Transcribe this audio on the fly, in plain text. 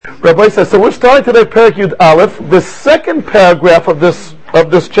Rabbi says, so we're starting today Perek Yud Aleph. The second paragraph of this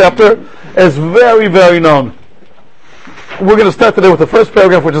chapter is very, very known. We're going to start today with the first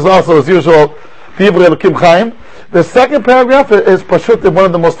paragraph, which is also, as usual, Divrei Elokim Chaim. The second paragraph is Pashut, one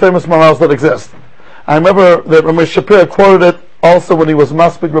of the most famous Maharals that exist. I remember that Rabbi Shapir quoted it also when he was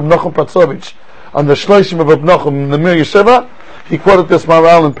Maspik Reb Nachum Pratzovich on the Shloshim of Reb Nachum in the Mir Yeshiva. He quoted this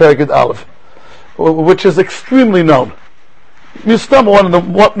Maharal in Perek Yud Aleph, which is extremely known. You stumble one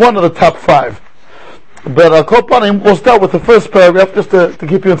of the top five. But we'll start with the first paragraph just to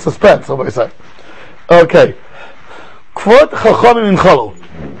keep you in suspense, I say. Okay. Kvod Chachamim in Cholu.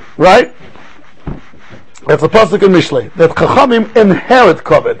 Right? That's a pasuk in Mishlei. That Chachamim inherit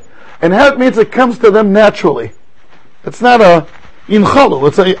kavod. Inherit means it comes to them naturally. It's not a in Cholu,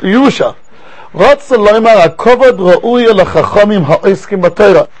 it's a Yerusha. Ratz loymar hakavod ra'uya lechachamim ha'oskim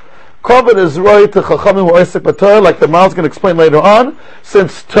b'Torah. Kavod is right to Chachamim who Osik b'Torah, like the Maharal is going to explain later on,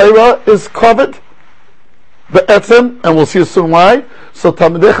 since Torah is kavod, be'etzem, and we'll see soon why. So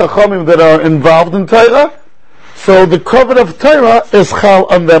Talmidei Chachamim that are involved in Torah, so the kavod of Torah is chal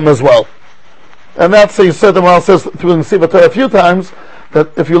on them as well. And that's how you said, the Maharal says through the Nesiv HaTorah a few times, that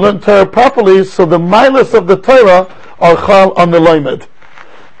if you learn Torah properly, so the milas of the Torah are chal on the loimed.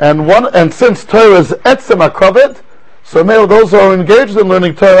 And since Torah is etzem hakavod, so many of those who are engaged in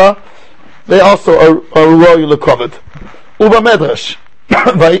learning Torah, they also are roy lekavod. Uba medrash,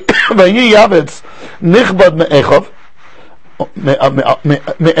 vayi yavetz nichbad me'echav,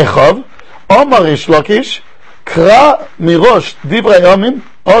 Omar Ish Lakish, kra mirosh divrei yomim,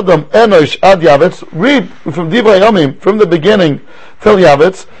 Adam enosh ad yavetz. Read from divrei yomim from the beginning till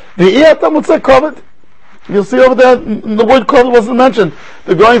yavetz. V'iyat amutzeh kavod. You'll see over there the word kavod wasn't mentioned.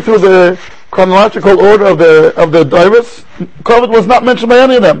 They're going through the chronological order of the Dairis. Kavod was not mentioned by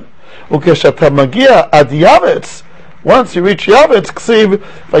any of them. Ukeshata magia ad yavetz. Once you reach yavetz, ksiv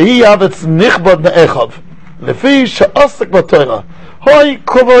vayi yavetz nichbad me'echav. Lefi she'asek b'Torah. Hoi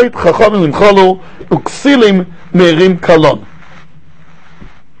kovod chachamim imcholu uksilim merim kalon.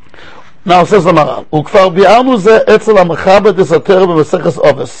 Now says the Maharal, וכבר ביארנו זה אצל המחבר דסתר במסכת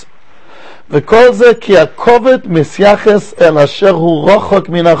אובס. וכל זה כי הכובד מסייחס אל אשר הוא רחוק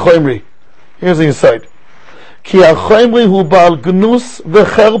מן החומרי. Here's the insight. כי החומרי הוא בעל גנוס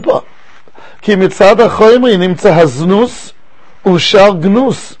וחרפה. כי מצד החומרי נמצא הזנוס ושאר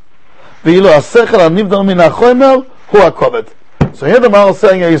גנוס. ואילו השכל הנבדל מן החומר הוא הכובד. So here the Maharal is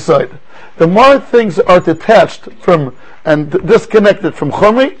saying a insight. The more things are detached from and disconnected from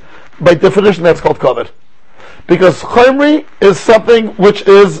chomri, by definition that's called kavod. Because chomri is something which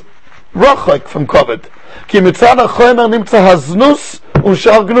is rachok from kavod. Ki mitzad ha-chomer nimtza haznus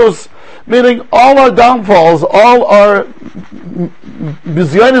u'shar gnus. Meaning all our downfalls, all our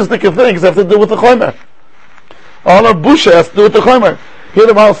bizyonistic things have to do with the chomer. All our busha has to do with the chomer. Here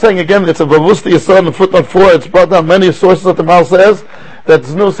the Maharal is saying again, it's a Vavusti Yisrael in footnote 4, it's brought down many sources that the Maharal says that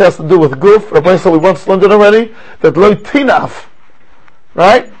znus has to do with guf. Rabbi said we once learned it already, that lo tinaf.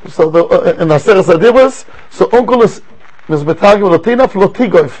 Right? So in the Sefer Adibas, so uncle is betagim lo tinaf lo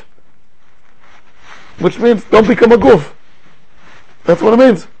tigoif. Which means don't become a guf. That's what it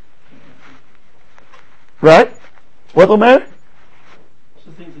means. Right? What, Omer?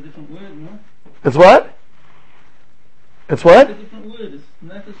 So it's a different word, no? It's what? It's what? It's a different word. It's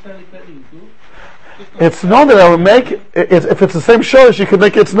not necessarily petting. It's known that I would make, if it's the same shorish, you could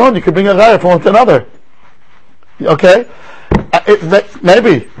make it known. You could bring a raya from one to another. Okay?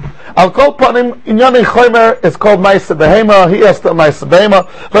 Maybe. I'll call upon him. Inyani Chomer is called Maisa Behema. He has to Maisa Behema.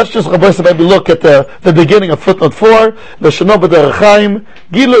 Let's just maybe look at the beginning of footnote 4. The Shano B'derech Chaim.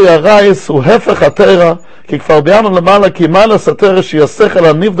 Gilu Yarayis hu hefech HaTorah. כי כבר ביארנו למעלה כי מעלס התורה שהשכל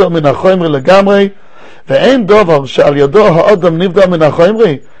הנבדל מן החומרי לגמרי ואין דבר שעל ידו האדם נבדל מן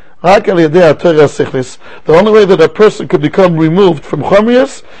החומרי רק על ידי התורה השכליס. The only way that a person could become removed from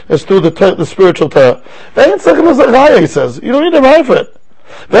chomrius is through the spiritual Torah. ואין שכל לזה ראיה, he says. You don't need a ראיה for it.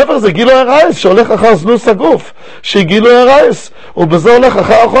 ואיפה זה גילוי הרייס שהולך אחר זנוס הגוף שגילוי הרייס ובזה הולך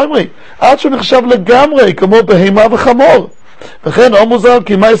אחר החומרי עד שהוא נחשב לגמרי כמו בהמה וחמור. וכן או מוזר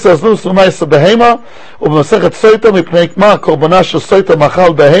כי מייסה הזנוס ומייסה בהמה ובמסכת סויטה מפני מה קורבנה של סויטה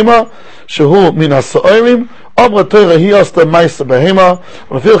מאכל בהמה שהוא מן הסוערים אמרה תורה היא עשתה מייסה בהמה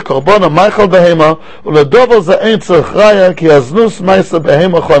ולפיך קורבנה מאכל בהמה ולדובר זה אין צריך ראיה כי הזנוס מייסה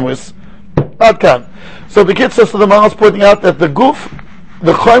בהמה חומריס. עד כאן. So the kid says to the Maharal is pointing out that the guf,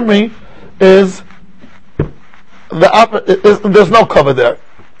 the chomri, is there's no cover there.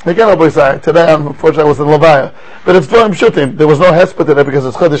 Again, I'll say today, unfortunately, I was in Levaya, but it's Dvarim Shutim. There was no hesped today because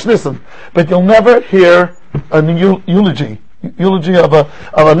it's Chodesh Nisan. But you'll never hear a eulogy of a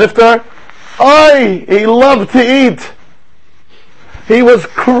niftar. He loved to eat. He was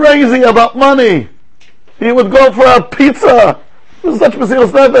crazy about money. He would go for a pizza. This is such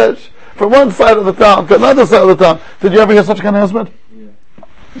Nesivos Nefesh. From one side of the town to another side of the town. Did you ever hear such a kind of husband? Yeah.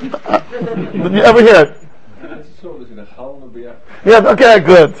 Did you ever hear it? Yeah, okay,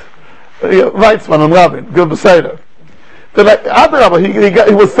 good. Weitzman and Rabin, good Beseder.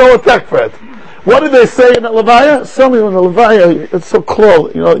 He was so attacked for it. What did they say in the Levaya? Certainly in the Levaya, it's so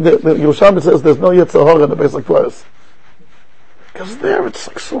close. You know, the Yerushalmi says there's no Yetzer Hara in the basic verse. Because there it's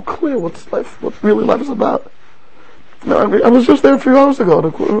like so clear what really life is about. You know, I was just there a few hours ago,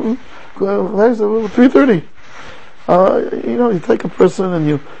 3:30. You know, you take a person and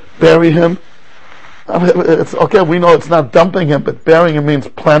you bury him. It's okay, we know it's not dumping him, but burying him means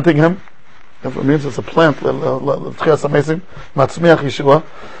planting him. That's what it means, it's a plant. That's amazing. Matzmiach Yeshua.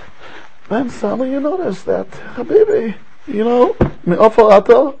 Then suddenly you notice that, Habibi, you know, Me'ofal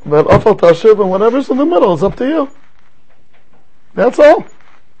Ata, Ve'ofal Tashiv, and whatever's in the middle is up to you. That's all.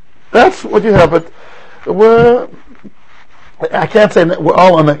 That's what you have. But I can't say that we're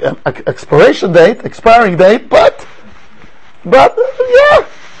all on an expiring date, but yeah.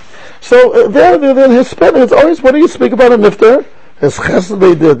 So there his spin is always, what do you speak about in Nifter? His chesed that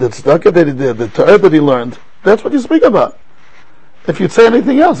he did, the tzedakah that he did, the Torah that he learned. That's what you speak about. If you'd say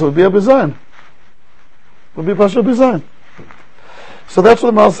anything else, it would be a bizayin. It would be partial bizayin. So that's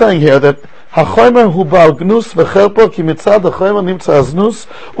what Maharal is saying here, that HaChomer hu ba'al gnus v'cherpo ki mitzad HaChomer nimtza aznus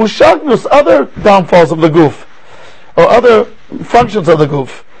u'shagnus, other downfalls of the goof, or other functions of the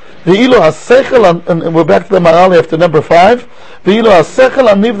goof. V'ilo ha'sechel, and we're back to the Maharal after number 5, V'ilo ha'sechel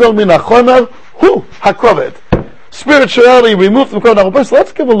ha'nivdal min HaChomer hu ha'kovet. Spirituality removed from Kohen. So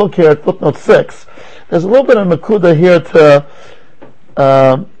let's give a look here at footnote 6. There's a little bit of Nakuda here to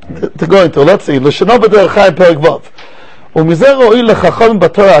go into. Let's see. L'shano b'derech chayim Perek Vav. ומזה ראוי לחכם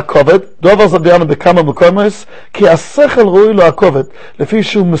בתורה הכובד, דובר זה דיאנו בכמה מקומות, כי השכל ראוי לו הכובד, לפי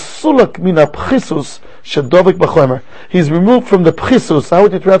שהוא מסולק מן הפחיסוס שדובק בחומר. He's removed from the pchisus. How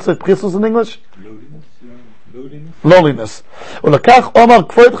would you translate pchisus in English? Lowliness. ולכך אומר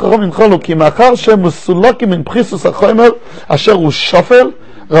כבוד חכם ינחלו, כי מאחר שהם מסולקים מן פחיסוס החומר, אשר הוא שופל,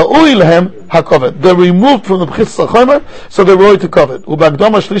 ראוי להם הכובד. They're removed from the pchisus החומר, so they're ראוי to כובד.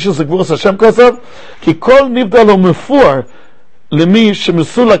 ובהקדום השלישי זה גבורס השם כוסף, כי כל נבדל הוא מפואר למי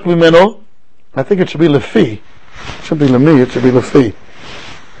שמסולק ממנו. I think it should be לפי. It should be למי, it should be לפי.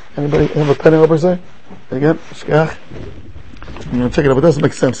 Anybody have a penny over there? Again, shkach. I'm going to check it out, but it doesn't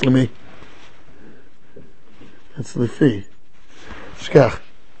make sense למי. It's לפי. shkach.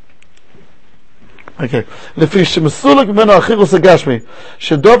 Okay. לפי שמסולק ממנו החירוס הגשמי,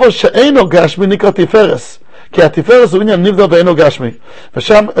 שדובר שאינו גשמי נקרא תפארס, כי התפארס הוא עניין נבדל ואינו גשמי.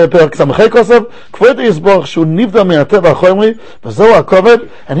 ושם פרק סמכי כוסף, כבוד יסבור שהוא נבדל מן הטבע החומרי, וזהו הכובד,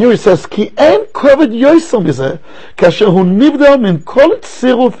 and here he says, כי אין כובד יויסר מזה, כאשר הוא נבדל מן כל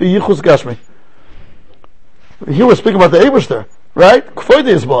צירוף וייחוס גשמי. Here we're speaking about the Eibishter, right? כבוד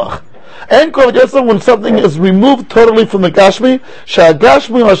יסבור. אין כובד יסר when something is removed totally from the גשמי,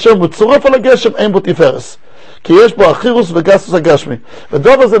 שהגשמי הוא אשר מצורף על הגשם, אין בו תפארס. כי יש בו החירוס וגסוס הגשמי.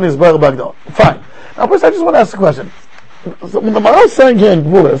 ודובר זה נסבר בהקדמה. Fine. Now, first, I just want to ask a question. So, when the Maharal is saying here in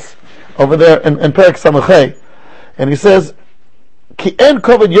Gvulis, over there in Perek Samachay, and he says, "Ki en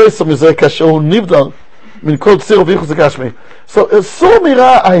koved yosem mizeh kasher hu nivdal min kol tzir v'yichus hagashmi." So, so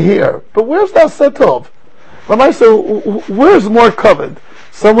mira I hear, but where's that setov? Where's more covered?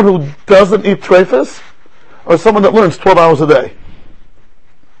 Someone who doesn't eat treifas, or someone that learns 12 hours a day?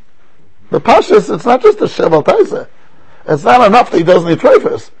 The pashas, it's not just a sheval taisa. It's not enough that he doesn't eat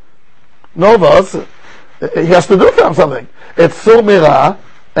treifas. Novas, he has to do something. It's Surmira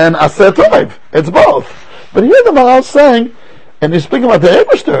and Aser Tov. It's both. But here the Maharal is saying, and he's speaking about the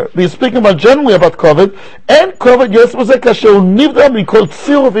Eibishter, he's speaking about generally about COVID, and COVID, yes, was a kasher nivdal min kol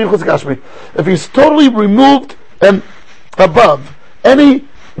tzir v'yichus gashmi. If he's totally removed and above any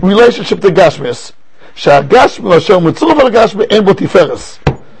relationship to Gashmis, שהגשמי אשר מצורף על הגשמי אין בו תפארס.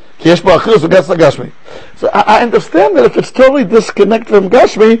 כי יש בו אחירוס וגסוס הגשמי. So I understand that if it's totally disconnected from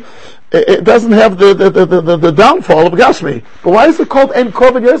Gashmi, it doesn't have the downfall of Gashmi. But why is it called En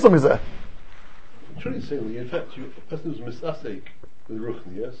Koved Yosem Mizeh? Interestingly, in fact, a person who's misasek with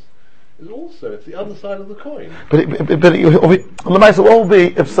Ruchni, yes, is also, it's the other side of the coin. But what will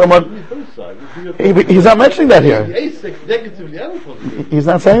be if someone... He's not mentioning that here. He's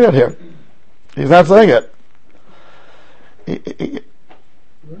not saying that here. He's not saying it.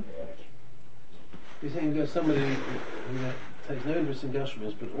 You're saying there's somebody who takes no interest in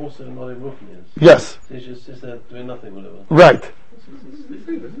Gashmis, but also not in Ruchnias. Yes. So he's just sits there doing nothing, whatever. Right.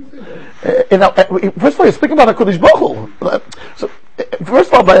 First of all, you're speaking about HaKadosh Baruch Hu. So, first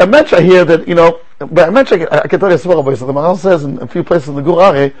of all, by a mention here that, but I mentioned, I can tell you a story. So the Maharal says in a few places in the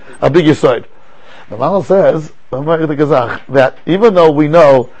Gur a big Yesod. The Maharal says that even though we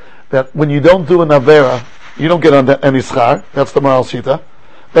know that when you don't do an Avera, you don't get on any schar, that's the Maharal Shita.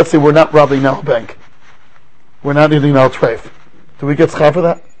 Let's say we're not robbing now a bank. We're not eating now treif. Do we get schar for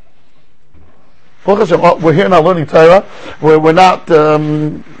that? We're here now learning Torah, we're not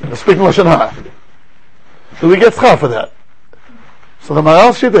speaking Lashon Hara. Do we get schar for that? So the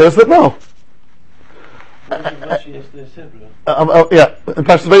Maharal Shita is that no. Yeah, in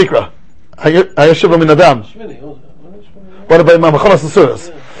Parshas Vayikra. Hayashiv min Adam. What about Machalas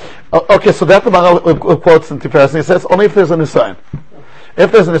Asuras? Okay, so that the Maharal quotes in Tiferes, and he says only if there's a nisayon.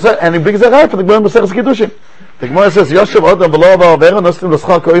 If there's a nisayon, and he brings that out for the Gemara in Maseches Kiddushin. The Gemara says Yoshev Adam v'lo ava avera nostim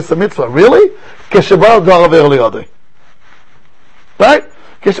l'schar kois mitzvah. Really? Keshebar dar avera liyodei. Right?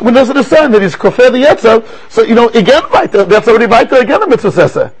 When there's a nisayon that he's kofer the yetzer, so again, right? That's already right there again. The mitzvah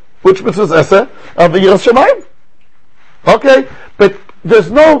seseh. Which mitzvah seseh of the Yiras Shamayim? Okay, but there's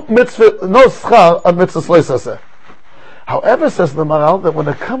no mitzvah, no schar on mitzvah slay seseh. However, says the Maharal, that when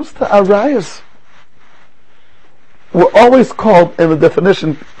it comes to arayos, we're always called in the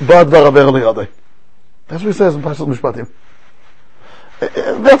definition bar dvar aver liyodei. That's what he says in Parshas Mishpatim.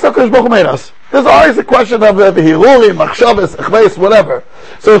 That's how Kodesh Baruch Hu made us. There's always a question of the hirurim, machshavos, echveis, whatever.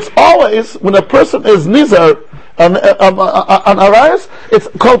 So it's always when a person is nizar on arayos, it's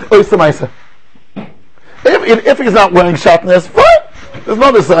called oyster ma'aseh. If he's not wearing shatnez, fine. There's no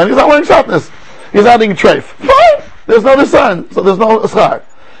other sign. He's not wearing shatnez. He's not eating treif. Fine. There's no other sign. So there's no schar.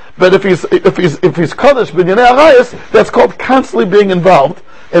 But if he's kodesh b'nyanei arayos, that's called constantly being involved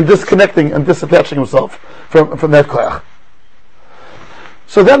in disconnecting and disattaching himself from that koach.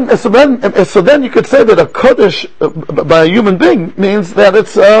 So then you could say that a kodesh by a human being means that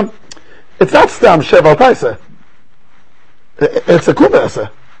it's not stam sheval taisa. It's a kumbasa.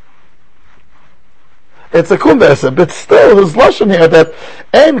 It's a kumbasa, but still his lashon here that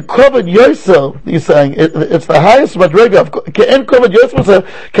en kovod yosel, he's saying it's the highest madrega of en kovod yosel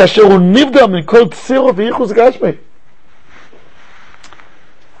kasher hu nivda min kol tziro v'yichus gashmi.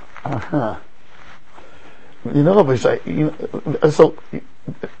 Rabbi Shai, so,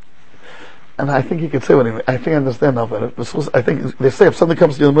 and I think you could say what I think I understand now better. I think they say if something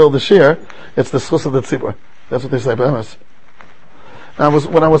comes to you in the middle of the shiur, it's the schus of the tzibur. That's what they say, Be'emes.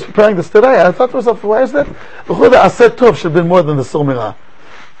 When I was preparing this today, I thought to myself, why is that? The Aset Tov should have been more than the Sul Mirah.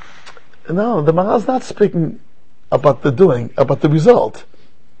 No, the Maharal is not speaking about the doing, about the result.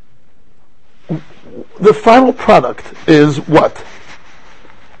 The final product is what?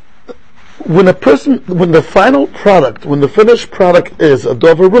 When the finished product is a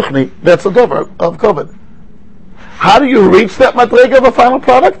dover ruchni, that's a dover of COVID. How do you reach that madrega of a final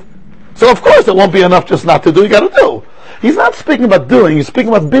product? So of course it won't be enough just not to do, you gotta do. He's not speaking about doing, he's speaking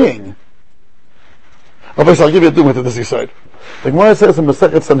about being. Okay, so I'll give you a doing to this side. The Gemara says in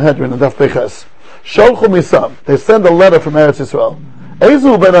Masechet Sanhedrin and Daf Peches, Sholchu Misam, they send a letter from Eretz Yisrael.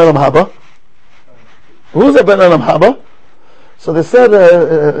 Ezu ben Olam Haba? Who's a ben Olam Haba? So they said,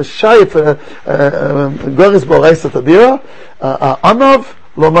 Shaif, Goris Boreis Atadira, Anav,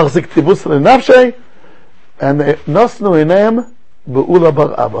 Lo Marzik Tibus Lenafshei, and Nosnu Inem, Be'ula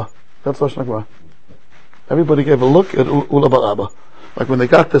Bar Abba. That's Lashon HaGemara. Everybody gave a look at Ula Bar Abba. Like when they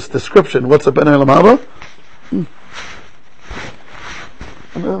got this description, what's a Ben Olam Haba?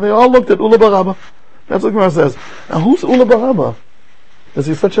 And they all looked at Ula Bar Abba. That's what Gemara says. Now who's Ula Bar Abba? Is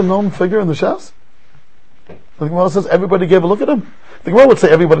he such a known figure in the Shas? The Gemara says everybody gave a look at him. The Gemara would say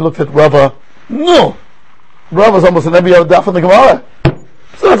everybody looked at Rava. No! Rava's almost in every other daf in the Gemara.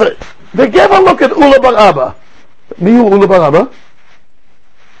 So they gave a look at Ula Bar Abba. Mihu Ula Bar Abba?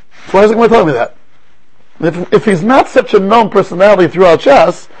 So why is the Gemara telling me that? If he's not such a known personality throughout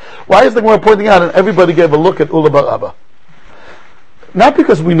Shas, why is the Gemara pointing out and everybody gave a look at Ula Bar Abba? Not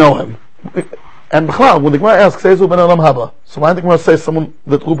because we know him. And B'chlal, when the Gemara asks, Ezu ben Olam Haba, so why did the Gemara say someone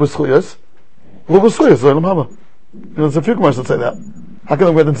that Rubu Schuyas? Rubu Schuyas is Olam Haba. There's a few Gemaras that say that. How can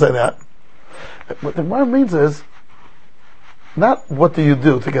the Gemara didn't say that? What the Gemara means is, not what do you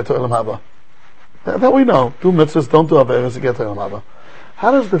do to get to Olam Haba. That we know. Do mitzvahs, don't do averos to get to Olam Haba.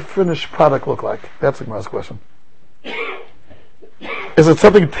 How does the finished product look like? That's the Gemara's question. Is it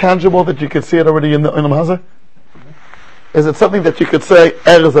something tangible that you could see it already in the Olam Hazeh? Is it something that you could say,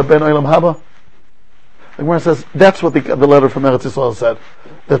 is a ben Olam Haba? The Gemara says, that's what the letter from Eretz Yisrael said.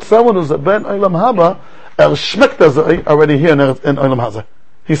 That someone who's a ben Olam Haba, schmeckt already here in Olam Hazeh.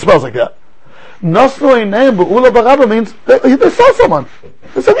 He smells like that. Nosnu name, but Ula Bar Abba means, they saw someone.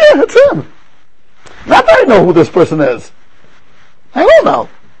 They said, yeah, it's him. Not that I know who this person is. I don't know.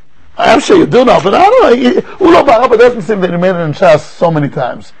 I'm sure you do know, but I don't know. Ula Bar Abba doesn't seem that he made it in Shas so many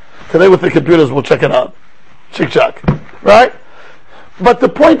times. Today with the computers, we'll check it out. Chick-chack. Right? But the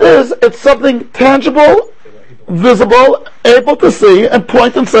point is, it's something tangible, visible, able to see, and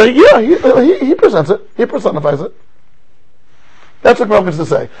point and say, yeah, he presents it. He personifies it. That's what Rambam is to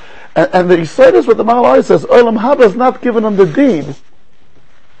say. And the Yisrael is what the Maharal says, Olom Haba is not given on the deed.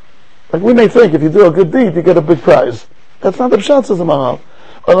 Like we may think, if you do a good deed, you get a big prize. That's not the Pshat, says the Maharal.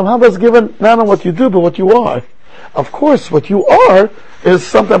 Olom Haba is given not on what you do, but what you are. Of course, what you are is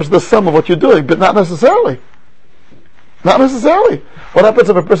sometimes the sum of what you're doing, but not necessarily. Not necessarily. What happens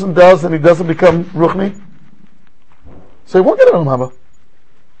if a person does and he doesn't become Ruchni? So he won't get an Olom Haba.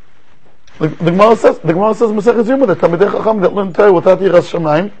 The Gemara says Masechet Yuma, that Talmidei Chacham that learn Torah without Yiras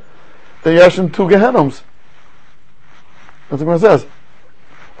Shamayim, they yash in 2 Gehennoms. That's what the Gemara says.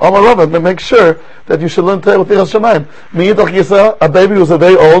 Amar Rava, make sure that you should learn Torah with Yiras Shamayim. Mi'idach Yisa, a baby who's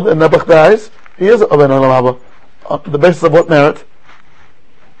very old and Nebuch dies, he is a Ben Olom Haba. On the basis of what merit?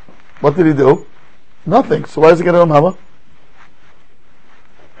 What did he do? Nothing. So why does he get an Olom Haba?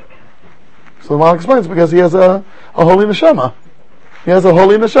 So the Maharal explains, because he has a holy neshama. He has a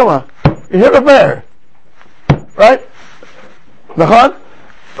holy neshama. You hear it there, right? Nachon?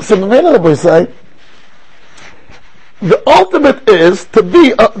 So the main of the say, the ultimate is to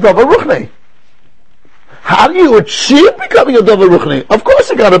be a Davar Ruchni. How do you achieve becoming a Davar Ruchni? Of course,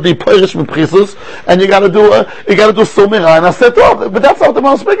 you got to be Perish with Prisus, and you got to do Sumira and Asetov. But that's not what the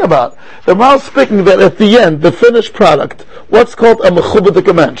Maharal is speaking about. The Maharal is speaking that at the end, the finished product, what's called a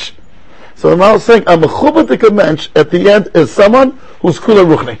mechubadik mensch. So the Maharal is saying a mechubadik mensch at the end is someone who's Kula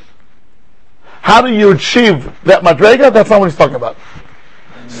Ruchni. How do you achieve that madrega? That's not what he's talking about.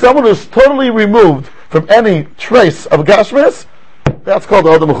 Someone who's totally removed from any trace of Gashmis, that's called the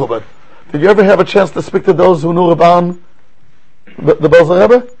Adam Mechubad. Did you ever have a chance to speak to those who knew Rabban, the Belzer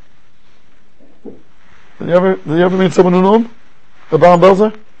Rebbe? Did you ever meet someone who knew him? Rabban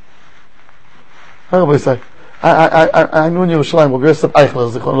Belzer? How do I say? I knew in Yerushalayim, where Yosef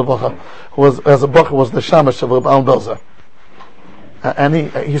Eichler, Zichron Levacha, who was, as a bracha, was the Shamash of Rabban Belzer. And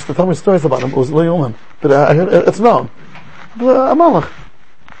he used to tell me stories about him. It was Leoman, but I heard it's known. A malach.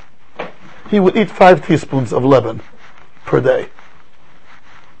 He would eat 5 teaspoons of leaven per day.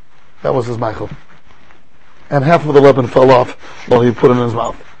 That was his Michael. And half of the leaven fell off while he put it in his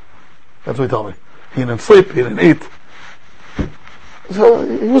mouth. That's what he told me. He didn't sleep. He didn't eat. So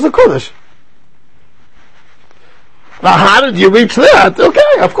he was a Kodesh. Now, how did you reach that?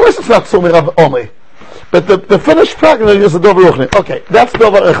 Okay, of course it's not Sumirav only. But the finished product is the Dover Ruchni. Okay, that's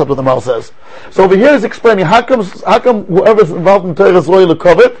Dover Echad, what the Maharal says. So over here he's explaining how come whoever's involved in Torah is loyal to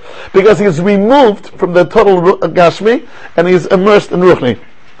Kovet? Because he's removed from the total Gashmi and he's immersed in Ruchni.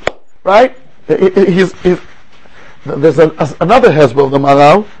 Right? There's another Hezbollah of the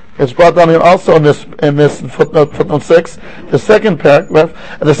Maharal. It's brought down here also in this footnote 6, the second paragraph,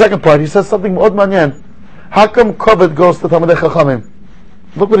 and the second part. He says something מאוד מעניין. How come Kovet goes to Talmidei Chachamim?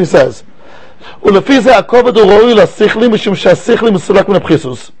 Look what he says. ולפי זה הכובד הוא ראוי לשכלי משום שהשכלי מסולק מן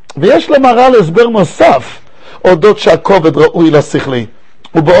הבחיסוס. ויש למהר"ל הסבר נוסף אודות שהכובד ראוי לשכלי.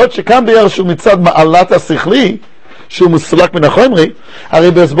 ובעוד שכאן ביאר שהוא מצד מעלת השכלי, שהוא מסולק מן החומרי,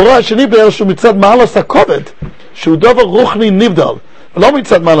 הרי בהסברו השני ביאר שהוא מצד מעלת הכובד, שהוא דובר רוחני נבדל, ולא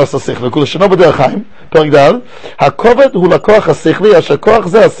מצד מעלת השכלי, כלשונו בדרך חיים, פרק ד' הכובד הוא לקוח השכלי, אשר כוח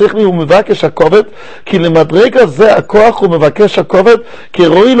זה השכלי הוא מבקש הכובד, כי למדרגה זה הכוח הוא מבקש הכובד, כי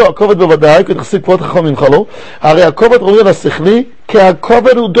ראוי לו הכובד בוודאי, כי תחסיק כבוד חכמים חלו, הרי הכובד ראוי לשכלי, כי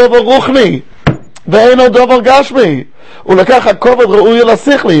הכובד הוא דובר רוחני, ואינו דובר גשמי. הוא לקח הכובד ראוי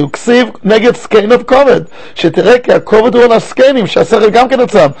לשכלי, הוא כסיב נגד סקיינוב כובד, שתראה כי הכובד הוא על הסקיינים, שהשכל גם כן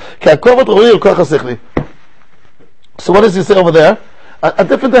עצם, כי הכובד ראוי לכוח השכלי. So what does he say over there? A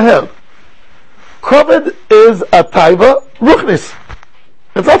different ahel. Koved is a taiva ruchnis.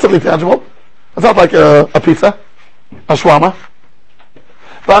 It's not something tangible. It's not like a pizza, a shawarma.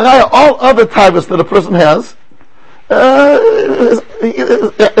 But all other taivas that a person has, there's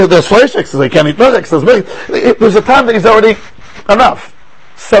fleishiks, so they can't eat milk, there's a time that he's already enough.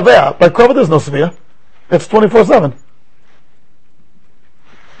 Savea, like Koved there's no savea. It's 24/7.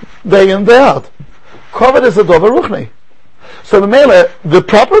 Day in, day out. Koved is a dover ruchni. So the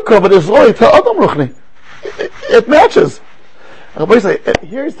proper covet is loy to Adam Ruchni. It matches.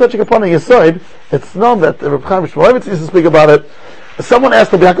 Here he's touching upon a Yesod. It's known that the Reb Chaim Shmulevitz used to speak about it. Someone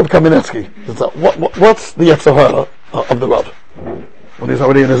asked Rabbi Yaakov Kamenetsky, what's the Yetzer Hara of the Rav when he's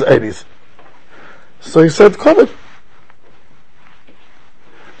already in his 80s? So he said, covet.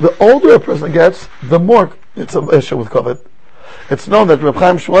 The older a person gets, the more it's an issue with covet. It's known that Reb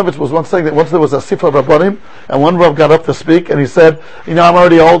Chaim Shmulevitz was once saying that once there was a Sefer Rabbanim, and one Rav got up to speak, and he said, I'm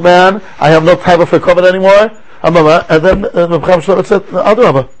already an old man, I have no time for covet anymore. And then Reb Chaim Shmulevitz said,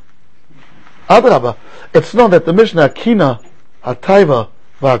 Adrabah, Adrabah, it's known that the Mishnah, Kina, Hataiva,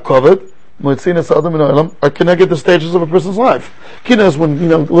 Va'akovet, Moitzinas Adam and Olom, are connected to stages of a person's life. Kina is when,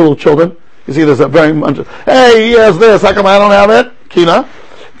 little children, you see there's a very much, hey, he has this, how come I don't have it? Kina.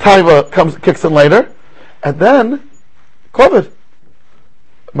 Taiva kicks in later. And then, Kovet.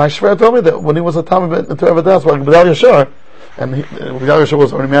 My Shver told me that when he was a Talmud to Evadas, like Gedal Yashar, and Gedal Yashar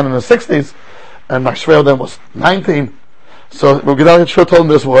was already a man in his 60s, and my Shver then was 19. So when Gedal Yashar told him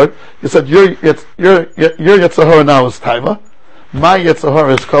this word, he said, your Yetzirah now is Taiva, my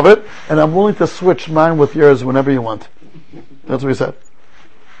Yetzirah is Kovet, and I'm willing to switch mine with yours whenever you want. That's what he said.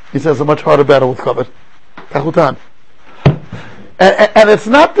 He says a much harder battle with Kovet. Tachutan. And it's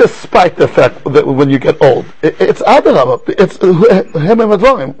not despite the fact that when you get old. It's Adarabah. It's him and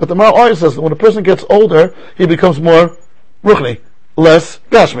Madvarim. But the Maharal always says that when a person gets older, he becomes more Ruchni, less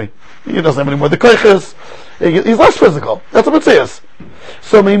Gashmi. He doesn't have any more the Koiches. He's less physical. That's what it says.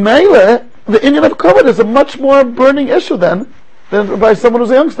 So Mimele, the Indian of Kovet is a much more burning issue than by someone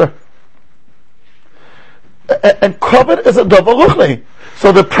who's a youngster. And Kovet is a double Ruchni.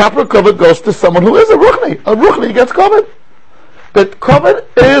 So the proper Kovet goes to someone who is a Ruchni. A Ruchni gets Kovet. But Kovet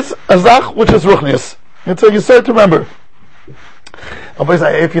is a Zach, which is Ruchnius. And so you start to remember.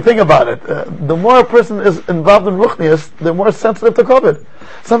 If you think about it, the more a person is involved in Ruchnius, the more sensitive to Kovet.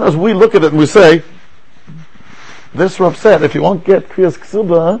 Sometimes we look at it and we say, this Rav said, if you won't get Kriyas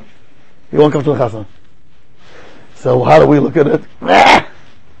Ksuba, you won't come to the Chasna. So how do we look at it?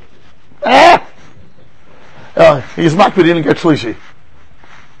 He's makpid, he didn't get Shlishi.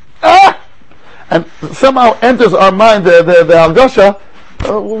 And somehow enters our mind the Algosha,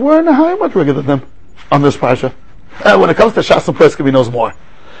 we're in a higher much bigger than them on this parsha. When it comes to Shas and Perek, he knows more.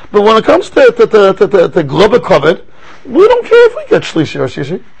 But when it comes to Globe Kovet, we don't care if we get Shlishi or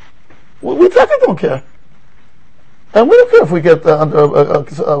Shishi. We definitely don't care. And we don't care if we get under a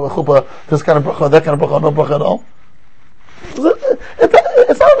chuppah, this kind of bracha, that kind of bracha, no bracha at all.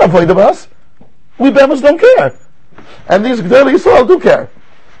 It's not enough for us. We Bemis don't care. And these Gdeli Yisrael do care.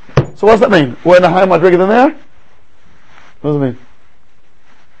 So what does that mean? We're in a higher madriga than they are? What does it mean?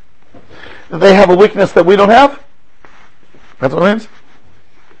 They have a weakness that we don't have? That's what it means?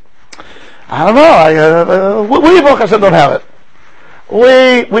 I don't know. We Baruch Hashem don't have it.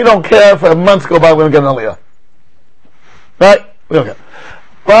 We don't care if months go by we don't get an aliyah. Right? We don't care.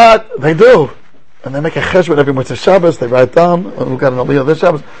 But they do. And they make a cheshbon every Motzei Shabbos, they write down, we got an aliyah this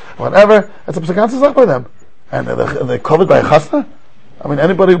Shabbos, whatever. It's a p'sakan tzach by them. And they're covered by a chasna? I mean,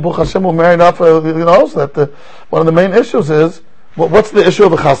 anybody who Baruch Hashem will marry enough, knows that one of the main issues is, what's the issue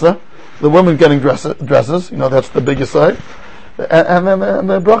of a chasna? The women getting dresses, that's the biggest side. And then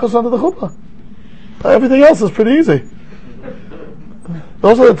the brachas under the chuppah. Everything else is pretty easy.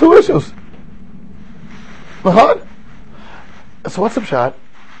 Those are the two issues. Mahad? So what's the pshat?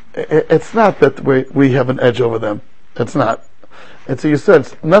 It's not that we have an edge over them. It's not. It's you said,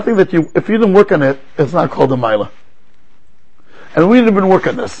 it's nothing that if you didn't work on it, it's not called a milah. And we didn't even work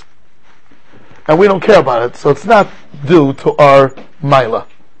on this. And we don't care about it, so it's not due to our milah.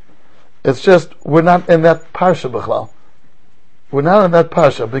 It's just, we're not in that parsha b'chlal. We're not in that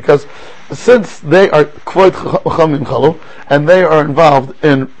parsha, because since they are kvoit chamim chalu, and they are involved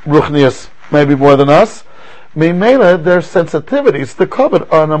in ruchnias maybe more than us, Mimela, their sensitivities to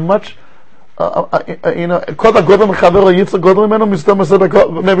Kovet are on a much,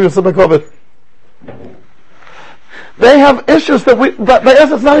 they have issues that by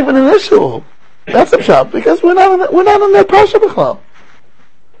us it's not even an issue. That's a shop because we're not in that parsha b'chlal.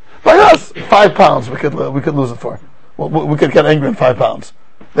 By us, 5 pounds we could lose it for. We could get angry in 5 pounds.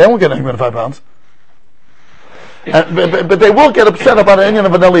 They won't get angry in 5 pounds, but they will get upset about an Indian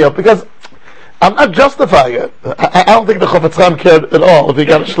of an aliyah because. I'm not justifying it. I don't think the Chofetz Chaim cared at all if he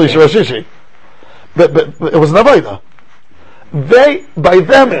got Shlishi or Shishi. But it was an Avodah. By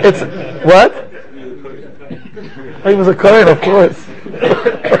them, it's, what? He was a Kohen, of course.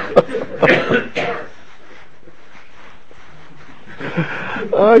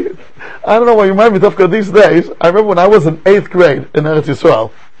 I don't know why you remind me of these days. I remember when I was in 8th grade in Eretz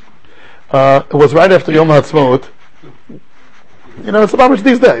Yisrael. It was right after Yom HaTzmaut. It's about much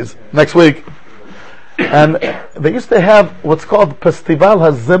these days. Next week. And they used to have what's called Festival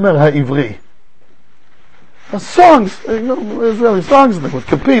HaZemer HaIvri. Songs, Israeli songs, and they would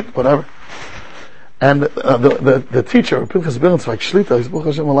compete, whatever. And the teacher, Pinchas Birnzweig, Shlita, he's Baruch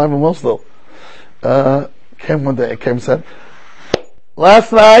Hashem alive and well still, came one day, and said,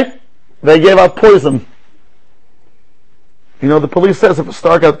 last night, they gave out poison. The police says if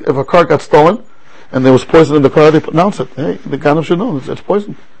a car got stolen, and there was poison in the car, they announce it. Hey, the Ganem should know, it's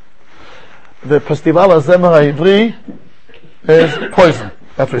poison. The Festival HaZemer HaIvri is poison.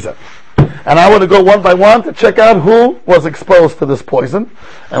 That's what he said. And I want to go one by one to check out who was exposed to this poison,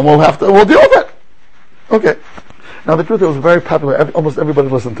 and we'll deal with it. Okay. Now the truth, it was very popular. Almost everybody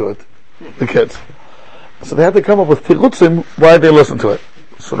listened to it. The kids. So they had to come up with tirutzim why they listened to it.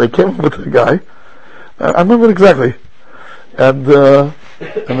 So they came up with a guy. I remember it exactly. And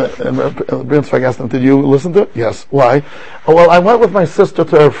Brinsvag asked him, did you listen to it? Yes. Why? Oh, well, I went with my sister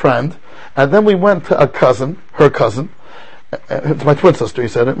to her friend, and then we went to her cousin, it's my twin sister, he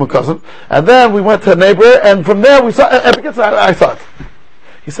said it, my cousin, and then we went to a neighbor, and from there we saw, I saw it.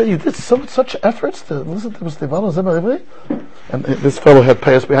 He said, you did such efforts to listen to Mr. Ivan, and this fellow had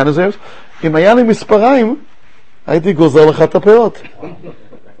payas behind his ears.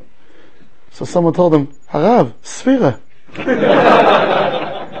 So someone told him, Harav, Sfira.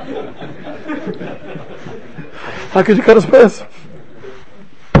 How could you cut his payas?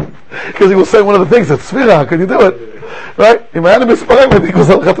 Because he was saying one of the things, that Sfira, how could you do it? Right?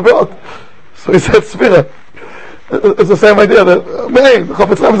 So he said Sfira. It's the same idea that, man, the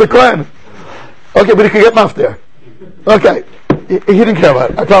Chofetz Chaim is a Kohen. Okay, but he can get maf there. Okay. He didn't care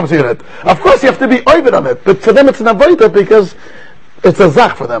about it. I promise you that. Of course you have to be oibid on it, but for them it's an avodah because it's a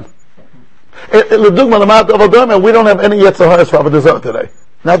zach for them. We don't have any yetzer haras for avodah zarah today.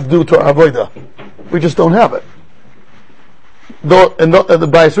 Not due to our avodah. We just don't have it. Though in the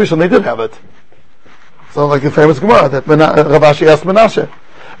Bayis Rishon they did have it. So like the famous Gemara that Rav Ashi asked Menashe.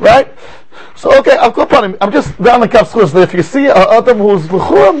 Right? So okay, I'll go upon him. I'm just down the kapschus that if you see a Adam who's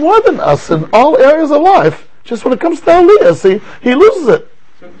l'chura more than us in all areas of life, just when it comes to Aliyah, he loses it.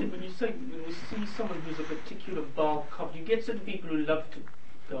 So when you see someone who's a particular Baal covet, you get certain people who love to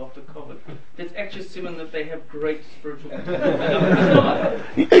go after covet. That's actually similar that they have great spiritual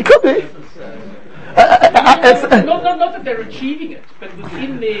It could be. Not that they're achieving it, but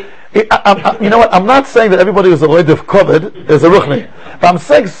within their... you know what? I'm not saying that everybody who's a loid of kovid is a ruchni. But I'm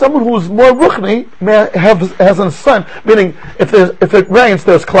saying someone who's more ruchni has a sign. Meaning, if it rains,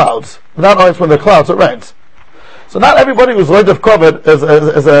 there's clouds. Not always when there are clouds, it rains. So not everybody who's loid of kovid is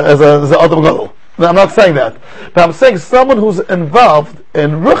a adam gadol. I'm not saying that. But I'm saying someone who's involved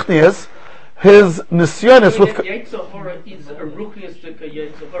in ruchnius, his nisyonis with... Yetzer hara is a ruchnius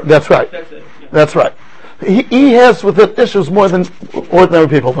yetzer hara. That's right. That's right. He has with it issues more than ordinary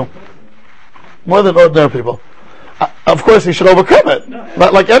people do. More than ordinary people. Of course, he should overcome it.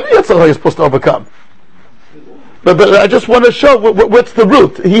 But like every yetzer hara he's supposed to overcome. But I just want to show what's the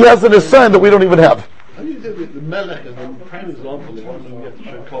root. He has in his sign that we don't even have. How do you do the melech is a prime example, the one who we have to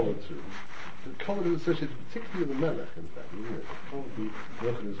show cover to. The cover is associated particularly with the melech, in fact, isn't it? It can't be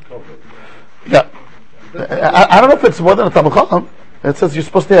working as cover. Yeah. I don't know if it's more than a Talmud Chacham. It says you're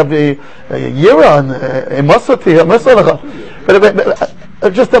supposed to have a yira and a masati, a masalacha.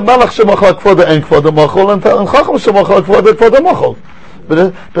 But just a malach shemachal kvoda and kvoda machol and chacham shemachal kvoda machol.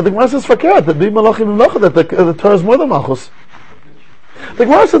 But the Gemara says fakir that be malachim malacha that the Torah is more than malchus. The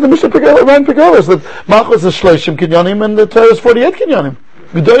Gemara says the Mishnah Ran Pegalis that malchus is shloshim kinyanim and the Torah is 48 kinyanim.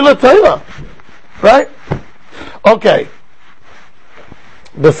 Gedolah Torah, right? Okay.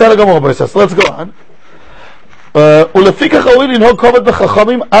 The Sefer says, let's go on. ולפיכך ראוי לנהוג כובד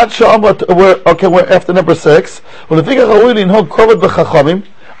בחכמים עד we're after number 6. ולפיכך ראוי לנהוג כובד בחכמים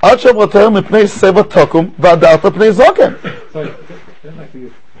עד שאמרתם מפני סבע תקום והדרת פני זוקן.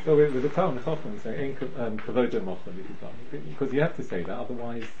 So with the Talmud Chacham, so in kavod machal, because you have to say that,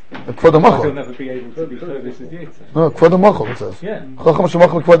 otherwise you'll never be able to be chodesh as yetzer. No, kavod machal it says. Yeah. Chacham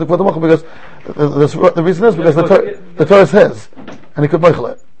shemachal kavod machal because the reason is because the Torah is his, and he could machal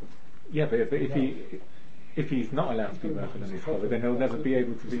it. Yeah, but if he's not allowed to be machal in his kavod, then he'll never be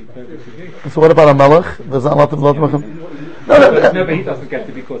able to be chodesh as yetzer. So what about a melech? Does that not machal? No, but he doesn't get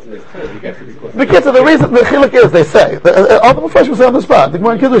to because of his Torah. He gets to because. Because of the reason the chiluk is, they say all the Mepharshim say on the spot. The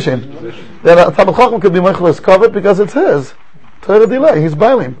Gemara in Kiddushin that a Talmud Chacham could be machal his kavod because it's his Torah delay. He's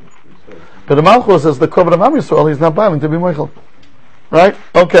bailing, but the Malchus is the kavod of Am Yisrael. He's not bailing to be machal, right?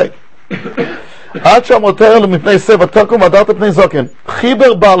 Okay. עד שהמותר למפני סבע תקום והדרת פני זוקן.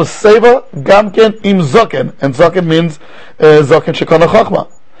 חיבר בעל סבע גם כן עם זוקן. And זוקן means זוקן שקונה חוכמה.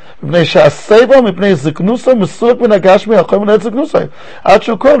 מפני שהסבע מפני זקנוסו מסורק מן הגשמי הכל מן זקנוסו. עד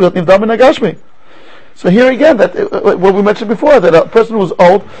שהוא כל להיות נבדל מן הגשמי. So here again, that what we mentioned before, that a person who's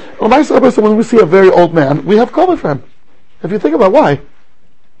old, when we see a very old man, we have cover for him. If you think about why.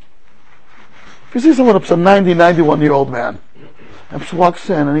 If you see someone up to 90, 91-year-old man, and walks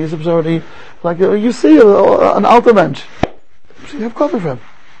in and he's already, like you see an alter mensch, so you have cover for him.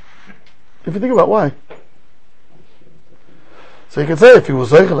 If you think about why. So you can say, if he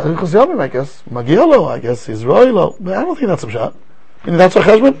was Zeichel Arichos Yomim, I guess, Magiolo, I guess, Israelo, but I don't think that's a shot. That's a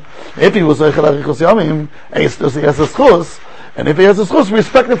cheshbon. If he was Zeichel Arichos Yomim, he has a schus, And if he has a schus,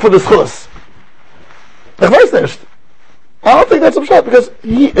 respect him for the schus. I don't think that's a shot because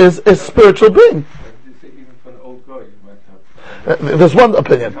he is a spiritual being. There's one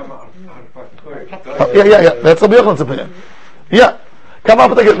opinion. Yeah. That's Rabbi Yochanan's opinion. Yeah. Come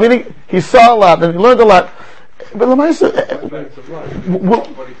up with a meaning he saw a lot and he learned a lot. But Lamaisa,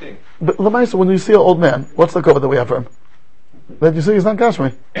 when you see an old man, what's the cover that we have for him? That you see he's not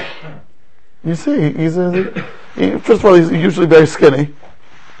Gashmi. You see, first of all, he's usually very skinny.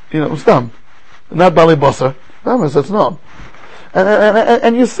 Stam. Not Bali Bossa. That's no.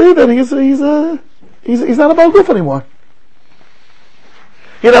 And you see that he's not a Baal Guf anymore.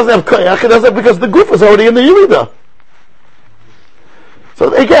 He doesn't have koyach, because the Guf is already in the Yerida.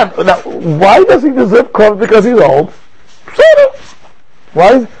 So again, now, why does he deserve cover? Because he's old.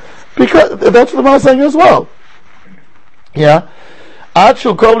 Why? Because that's what the Maharal is saying as well. Yeah. That's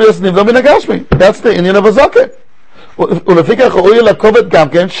the Indian of a Zaken. ולפיכך ראוי לכובד גם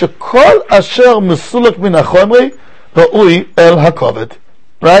כן שכל אשר מסולק מן החומרי ראוי אל הכובד.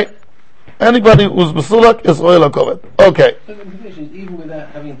 Right? Anybody who's מסולק is ראוי לכובד. Okay. So the implication is even without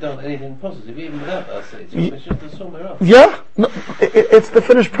having done anything positive, even without that stage, it's just the somewhere else. Yeah? No, it's the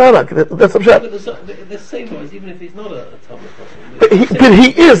finished product. That's the shot. But the same was, even if he's not a Talmud person. But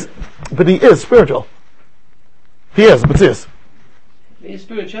he is spiritual. He is, but he is. His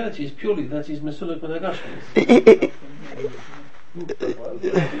spirituality is purely that he's Mesulak Menagashmis.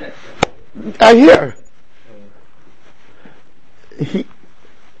 I hear.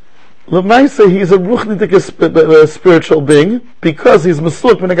 L'maisa, he's a ruchnitik spiritual being because he's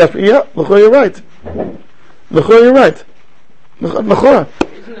Mesulak Menagashmis. Yeah, l'chor, you're right. L'chor. Isn't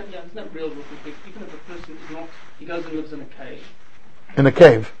that real ruchnitik? Even if a person is not, he goes and lives in a cave. In a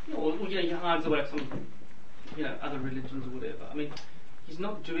cave. Or he hides away from other religions or whatever. I mean, he's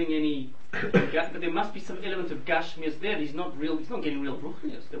not doing any, but there must be some element of gashmias there. He's not getting real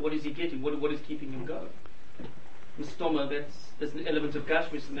ruchnias. What is he getting? What is keeping him going? In Stoma, there's an element of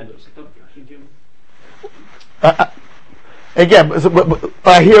gashmias in that, which is not keeping him. Again,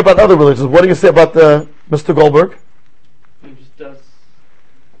 I hear about other religions. What do you say about Mr. Goldberg? He just does.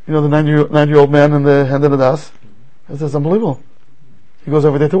 The 9-year-old man in the hand of the das. That's unbelievable. He goes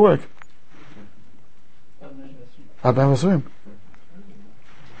every day to work.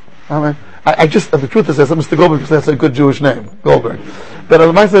 Amen. I just, the truth is, Mr. Goldberg, because that's a good Jewish name, Goldberg. But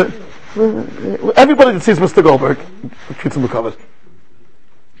everybody that sees Mr. Goldberg treats him covered.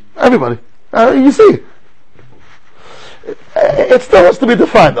 Everybody. You see. It still has to be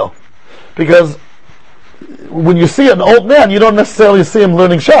defined, though. Because when you see an old man, you don't necessarily see him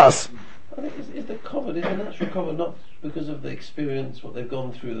learning Shas. Is the covered, is the natural covered not because of the experience, what they've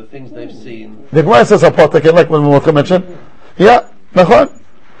gone through, the things they've seen? The Gemara says, like when we mentioned. Yeah, nachon.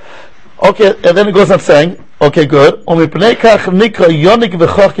 Okay, and then it goes on saying, okay, good. Meaning a young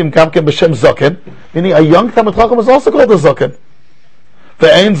Talmid Chacham is also called a Zoken.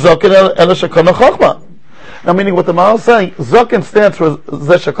 Now, meaning what the Maharal is saying, Zoken stands for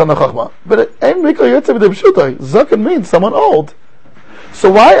Zeh Shekona Chachma. But Zoken means someone old.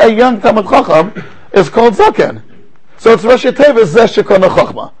 So why a young Talmid Chacham is called Zoken? So it's Rashi Teva Zeh Shekona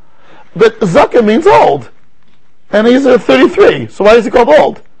Chachma. But Zoken means old. And he's 33. So why is he called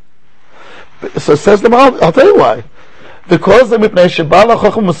old? So says the Maharal, I'll tell you why. Because the mipnei shebal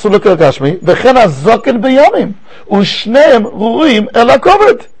hachacham mesulak el gashmi, v'chen hazoken b'yamim, u'shneim ru'im el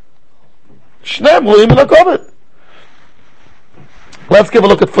hakoved. Shneim ru'im el hakoved. Let's give a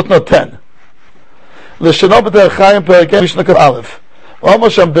look at footnote 10. L'shano b'derech Chaim Perek Mishnah Kaf Aleph.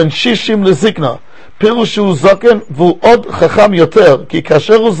 Omer sham ben shishim lezikna, פירוש שהוא זקן והוא עוד חכם יותר, כי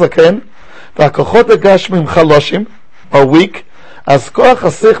כאשר הוא זקן והכוחות הגשמיים חלושים, or weak, אז כוח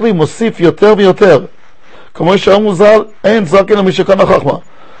השכלי מוסיף יותר ויותר. כמו שאמרו ז"ל, אין זקן למי שקנה חכמה.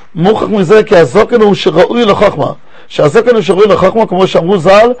 מוכח מזה כי הזקן הוא שראוי לחכמה. שהזקן הוא שראוי לחכמה, כמו שאמרו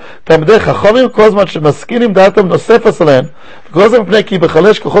ז"ל, תלמידי חכמים כל זמן שמסכינים דעתם נוספת עליהן. וכל זה מפני כי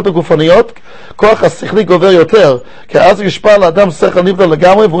בחלש כוחות הגופניות, כוח השכלי גובר יותר. כי אז הוא ישפע לאדם שכל נבדל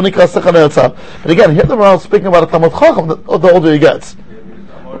לגמרי, והוא נקרא שכל נרצה. And again, here the Maharal speaking about a Talmid Chacham, the older he gets.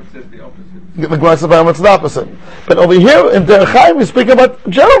 The Gemara says it's the opposite. But over here in Derech Chaim, we're speaking about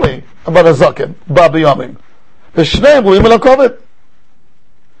generally about a zaken, Babi Yamim. The Shneim Ruim El HaKoved.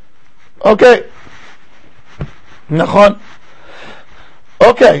 Okay. Nachon.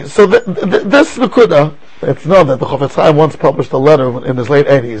 Okay, so this Nakuda, it's known that the Chofetz Chaim once published a letter in his late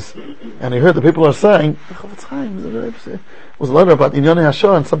 80s, and he heard the people are saying, the Chofetz Chaim was a letter about Inyonei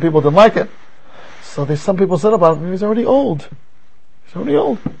Hashor, and some people didn't like it. So some people said about him, he's already old. He's already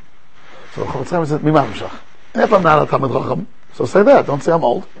old. So the Chofetz Chaim said, if I'm not a Talmid Chacham, so say that, don't say I'm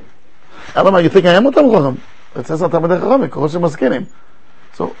old. Elamai, you think I am a Talmid Chacham? It says on Talmidei Chachamim, Koroshim Maskinim.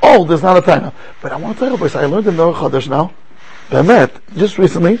 So old is not a taina. But I want to tell you, I learned in the Chodesh now, Bemet, just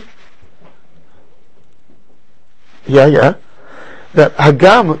recently, that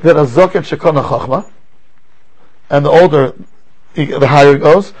Hagam, that a Zoket Shekona Chachma, and the older, the higher it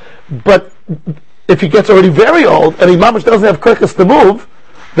goes, but if he gets already very old, and he mamish doesn't have koiches to move,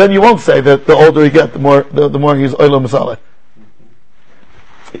 then you won't say that the older he gets, the more he's Olom Saleh.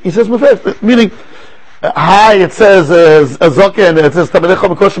 He says, meaning, high it says a zoken, it says Talmidei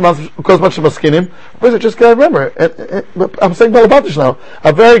Chacham Kozman Shemaskinim. But just gotta remember, I'm saying Balabatish now,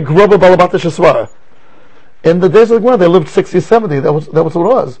 a very grubber Balabatish Aswara. In the days of the Gemara, they lived 60, 70. That was what it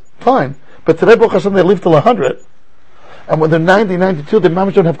was. Fine. But today, Baruch Hashem, they live till 100. And when they're 90, 92, the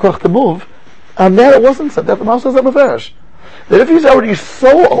mamish don't have koch to move. And there it wasn't said that. The mamish says that mefarish. That if he's already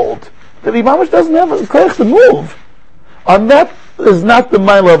so old that the mamish doesn't have koch to move, and that is not the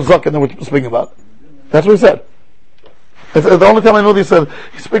mila of zaken that we're speaking about. That's what he said. It's the only time I know that he said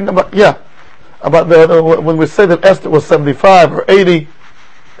he's speaking about when we say that Esther was 75 or 80.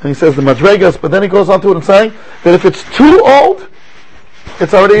 And he says the madregas, but then he goes on to it and saying that if it's too old,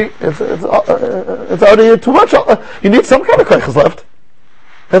 it's already too much. You need some kind of koiches left.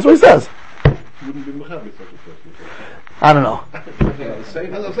 That's what he says. Wouldn't be Maharal such a person. I don't know. I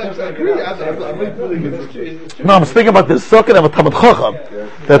agree. No, I'm speaking about the socket of a Talmid Chacham.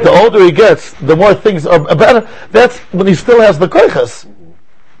 That the older he gets, the more things are better. That's when he still has the koiches.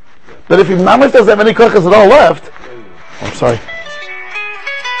 But if he mamish doesn't have any koiches at all left, I'm sorry.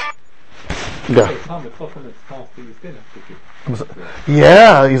 Yeah.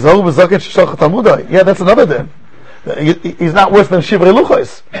 Yeah, he's over Zoket Shishach Talmudai. Yeah, that's another din. He's not worse than Shivrei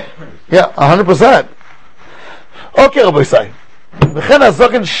Luchos. Yeah, 100%. Okay, Rabbi Say.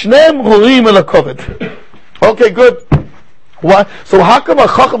 Okay, good. Why? So how come a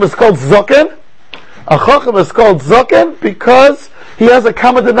Chacham is called Zoken? A Chacham is called Zoken because he has a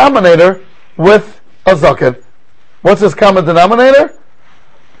common denominator with a Zoken. What's his common denominator?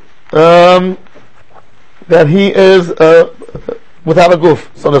 That he is without a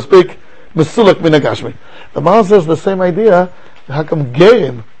goof, so to speak, Mesulak min Gashmi. The Maharal says the same idea. How come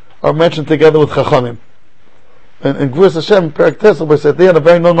Gerim are mentioned together with Chachamim? And Gvur Hashem, Perek Tesel, we said they had a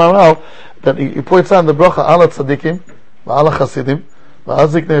very known Maharal that he points out the bracha ala tzadikim, ala chasidim, ala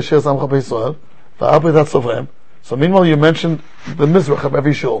ziknei Yeshir Samcha B'Yisrael, ala B'dat Sovrem. So meanwhile you mentioned the Mizrach of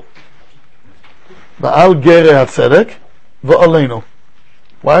every shul. Al Gerei HaTzedek, v'aleinu.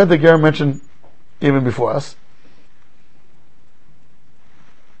 Why did the Ger mentioned even before us?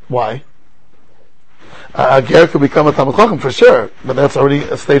 Why? A Ger could become a Talmid Chacham for sure, but that's already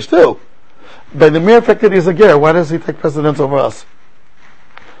a stage 2. By the mere fact that he's a Ger, why does he take precedence over us?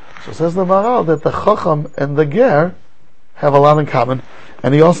 So says the Maharal that the Chacham and the Ger have a lot in common,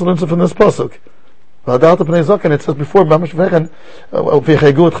 and he also learns it from this pasuk. It says before, there's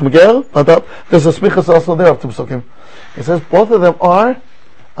a smichas also there of two pasukim. It says both of them are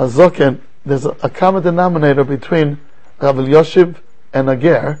a zoken. There's a common denominator between Rav Elyashiv and a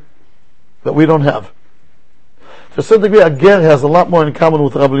ger that we don't have. To a certain degree, a ger has a lot more in common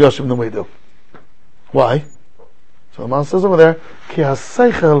with Rav Elyashiv than we do. Why? So the man says over there, Ki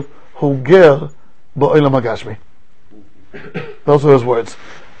haseichel hu ger ba'olam hagashmi. Those are his words.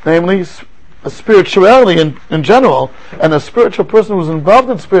 Namely, a spirituality in general, and a spiritual person who's involved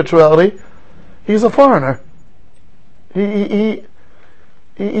in spirituality, he's a foreigner.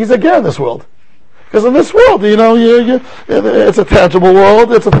 He's a ger in this world. Because in this world, it's a tangible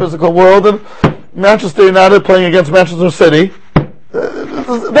world, it's a physical world, and Manchester United playing against Manchester City,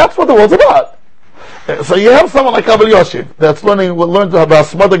 that's what the world's about. So you have someone like Rav Elyashiv that's learned to have a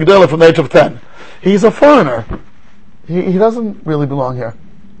Smada Gedela from the age of 10. He's a foreigner. He doesn't really belong here.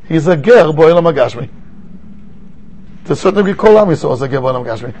 He's a ger b'olam hagashmi. To a certain degree, Kol Am Yisrael is a ger b'olam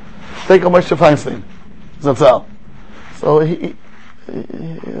hagashmi. Take a Moshe Feinstein, Zatzal. So he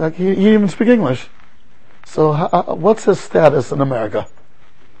didn't even speak English. So what's his status in America?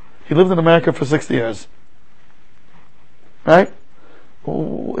 He lived in America for 60 years. Right?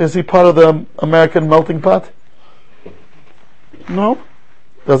 Is he part of the American melting pot? No.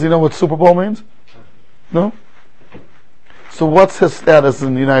 Does he know what Super Bowl means? No. So what's his status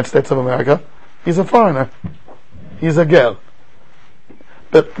in the United States of America? He's a foreigner. He's a ger.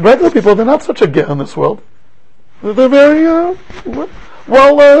 But regular people, they're not such a ger in this world. They're very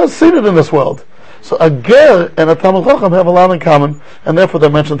well seated in this world. So a ger and a Talmid Chacham have a lot in common, and therefore they're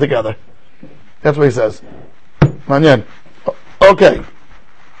mentioned together. That's what he says. Manyan. Okay.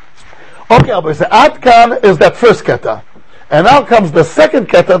 Okay, I'll say Atkan is that first keta. And now comes the second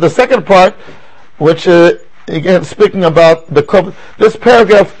keta, the second part, which again, speaking about the covet. This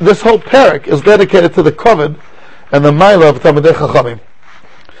paragraph, this whole Perek is dedicated to the covet and the Maila of Talmidei Chachamim.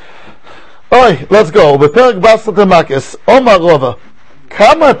 Oi, let's go. Perek Basat Makis, Omar Rova,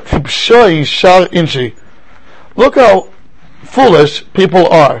 Kama Tipshoi Shar Inchi. Look how foolish people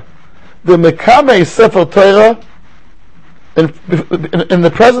are. The Mekame Sefer Torah, in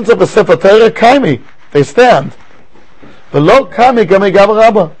the presence of a Sefer Torah, Kaimi, they stand. The Lo Kami Game Gav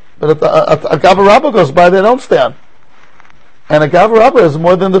Rabba. But a Gav Rabba goes by, they don't stand. And a Gav Rabba is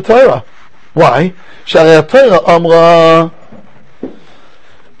more than the Torah. Why? Shari Torah Amra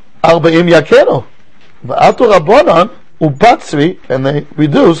Arba'im Yakenu. V'atu Rabbanan Ubatzvi, and they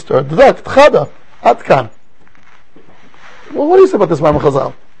reduced, or deduct, Chada, Atkan. Well, what do you say about this Ma'am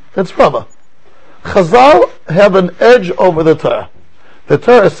Chazal? It's Rabba. Chazal have an edge over the Torah. The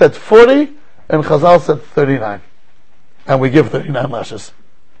Torah said 40, and Chazal said 39. And we give 39 lashes.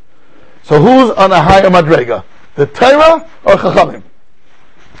 So who's on a higher madrega? The Torah or Chachamim?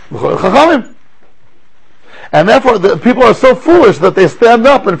 Chachamim. And therefore the people are so foolish that they stand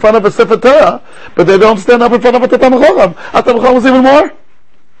up in front of a Sefer Torah, but they don't stand up in front of a Tatam Chacham. A Tatam Chacham is even more.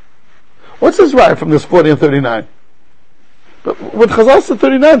 What's his right from this 40 and 39? But when Chazal said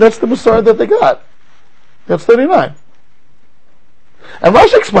 39, that's the Musar that they got. That's 39. And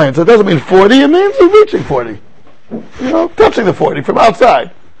Rashi explains it doesn't mean 40, it means reaching 40. Touching the 40 from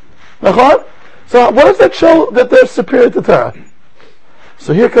outside. So what does that show that they're superior to Torah?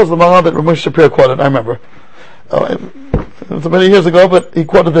 So here comes the Maharal that Ramesh Shapir quoted, I remember. It was many years ago, but he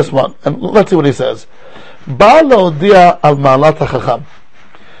quoted this one. And let's see what he says. Ba'alo dia al ma'alat ha'chacham.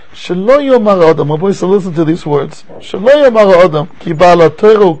 Shelo yomar adam. My boys, so listen to these words. Shelo yomar adam, ki ba'ala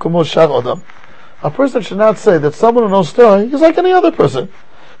Torah k'mo shar adam. A person should not say that someone who knows Torah, he's like any other person.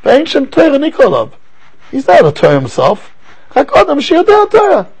 Ve'ein shem Torah nikolov. He's not a Torah himself.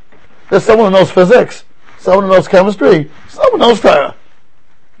 There's someone who knows physics, someone who knows chemistry, someone who knows Torah.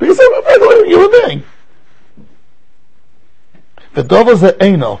 Because I'm a regular human being. ודובר זה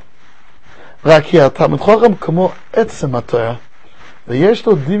אינו, רק כי התלמיד חכם כמו עצם התורה, ויש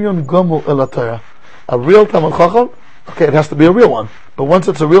לו דמיון גמור אל התורה. A real Talmid Chacham, okay, it has to be a real one, but once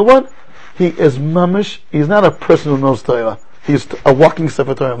it's a real one, he is mamish, he's not a person who knows Torah, he's a walking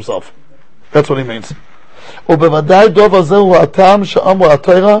Sefer Torah himself. That's what he means. ובוודאי דוב הזה הוא הטעם שאמרו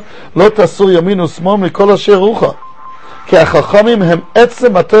התורה לא תסור ימין ושמאל מכל אשר רוחה כי החכמים הם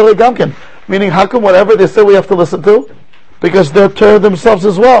עצם התורה גם כן, meaning how come whatever they say we have to listen to? Because they're Torah themselves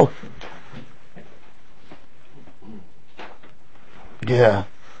as well. Yeah.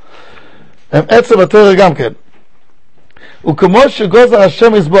 הם עצם התורה גם כן. וכמו שגוזר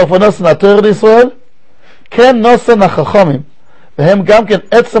השם יסבור ונוסן התורה לישראל כן נוסן החכמים והם גם כן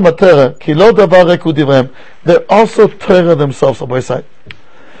עצם התורה, כי לא דבר ריק הוא דבריהם. They're also Torah themselves, Rabbi Yisai.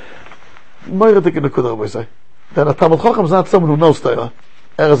 מה ירתק נקודה, Rabbi Yisai? That a Talmid Chacham is not someone who knows Torah.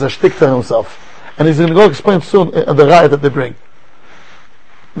 Is a shtik Torah himself. And he's going to go explain soon the raya that they bring.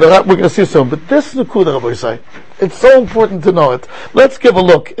 We're going to see soon. But this is the Nekuda, Rabbi Yisai. It's so important to know it. Let's give a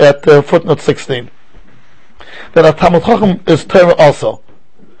look at footnote 16. That a Talmid Chacham is Torah also.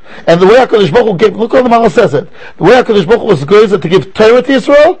 And the way HaKadosh Baruch Hu gave, look how the Maharal says it. The way HaKadosh Baruch Hu was good to give Torah to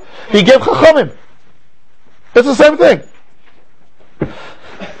Israel, he gave Chachamim. It's the same thing.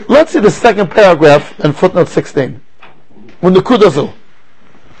 Let's see the second paragraph in footnote 16. When the Kudazu.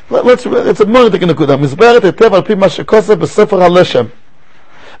 It's a more than a Kudah. Mizberet etev al pi ma shekosef b'sefer ha-leshem.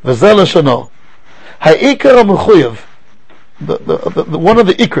 V'zeh leshono. Ha'ikar ha-mechuyev. One of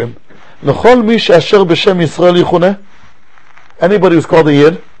the ikrim. L'chol mi she'asher b'shem Yisrael yichuneh. Anybody who's called a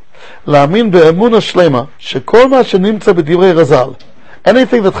Yid. להאמין באמונה שלמה שכל מה שנמצא בדברי רז"ל,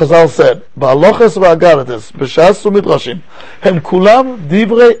 anything that Chazal said, בהלוכס והאגדתס, בש"ס ומדרשים, הם כולם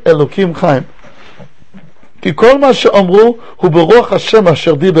דברי אלוקים חיים. כי כל מה שאמרו הוא ברוח השם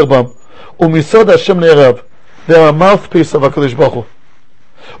אשר דיבר בם, ומיסוד השם נערב. They are a mouthpiece of HaKadosh Baruch Hu.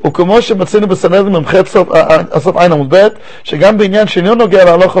 וכמו שמצינו בסנהדרין ממחץ הסוף עין עמוד ב' שגם בעניין שאינו נוגע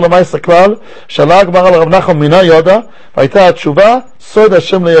להלכה ולמעשה כלל שאלה הגמרא על רב נחמן מינה יהודה והייתה התשובה סוד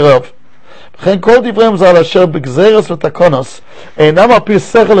השם לירב. וכן כל דבריהם זה על אשר בגזירס ותקונוס אינם על פי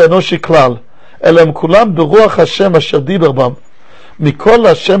שכל אנושי כלל אלא הם כולם ברוח השם אשר דיבר בם מכל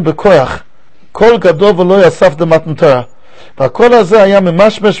השם בכוח כל גדול ולא יסף דמתן תורה והכל הזה היה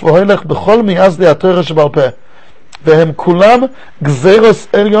ממשמש והולך בכל מייסדי התורה שבעל פה והם כולם גזירוס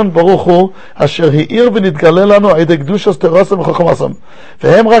עליון ברוך הוא אשר העיר ונתגלה לנו על ידי קדושת תורתם וחוכמתם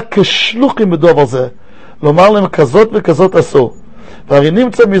והם רק כשלוחים בדבר זה לומר להם כזאת וכזאת עשו והרי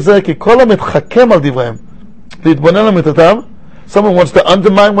נמצא מזה כי כל המתחכם על דבריהם להתבונן למיתתם someone wants to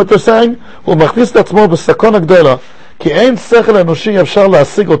undermine what they're saying הוא מכניס את עצמו בסכנה גדולה כי אין שכל אנושי אפשר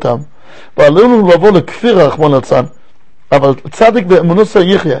להשיג אותם ועלינו לבוא לכפיר רחמנא ליצלן. אבל צדיק באמונוסו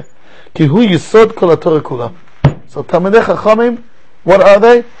יחיה, כי הוא יסוד כל התורה כולה. So Talmidei Chachamim, what are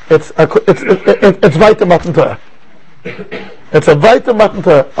they? It's Vayta Matan Torah. It's a Vayta Matan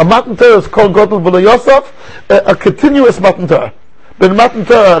Torah. A Matan Torah is called Godel V'lo Yosef, a continuous Matan Torah. But Matan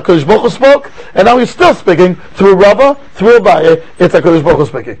Torah, HaKadosh Baruch Hu spoke, and now he's still speaking through Rava, through Abaye. It's HaKadosh Baruch Hu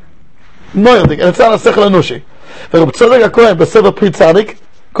speaking. No, and it's on a Sechel Anushi. ורב צדק הכהן בספר פרי צדיק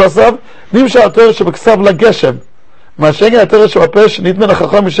כוסף נמשל התורה שבכסף לגשם מה שהגן התורה שבפה שנתנה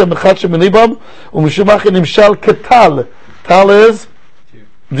לחכם משם אחד שמניבם ומשום אחי נמשל כטל. טל is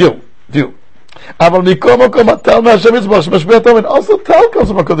dew. אבל מכל מקום הטל מהשם יצבח שמשביע תומן also טל comes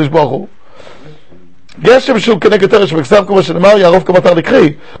from הקדוש ברוך הוא. גשם שהוא כנגד תורה שבכסף כמו שנאמר יערוף כמטר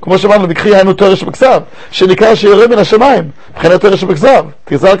לקחי כמו שאמרנו לקחי היינו תורה שבכסף שנקרא שיורה מן השמיים מבחינת תורה שבכסף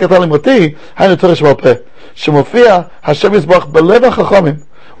תגזר כטל למותי היינו תורה שבפה שמופיע השם יזבח בלב החכמים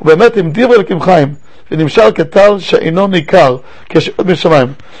ובאמת עם דברי אלוקים חיים ונמשל כטל שאינו ניכר כשירד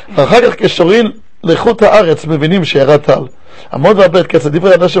משמיים אחר כך כשרואים לחוט הארץ מבינים שירד טל. עמוד והבית כיצד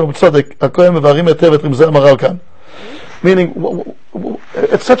דברי הנשם ובצדק הכהן מבארים היטב את רמזי המהר"ל כאן. Meaning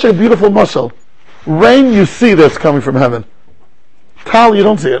it's such a beautiful muscle. Rain you see that's coming from heaven. Tal you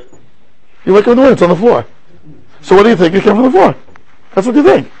don't see it. You wake up in the morning, it's on the floor. So what do you think? It came from the floor. That's what you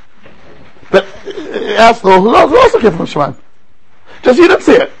think. But ask those who also came from Shemaim. Just you don't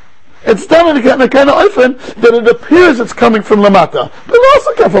see it. It's done in a kind of oifen that it appears it's coming from Lamata. But it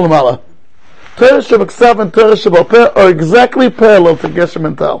also came from Lamala. Torah Shebeksav and Torah Shebopeh are exactly parallel to Geshem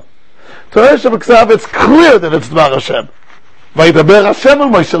and Tal. Torah Shebeksav, it's clear that it's Dvar Hashem. Vayidaber Hashem al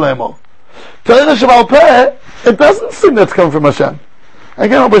Moshe Le'emor. Torah Shebopeh, it doesn't seem that's coming from Hashem.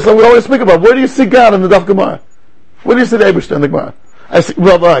 Again, we always speak about, where do you see God in the Daf Gemara? Where do you see the Eibishter in the Gemara? I see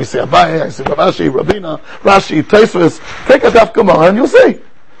Rabbi, I see Abaye, I see Rashi, Rabina, Rashi, Tosfos. Take a Daf Gemara and you'll see.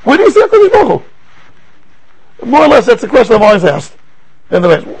 Where do you see HaKadosh Baruch Hu? More or less, that's the question I'm always asked. In the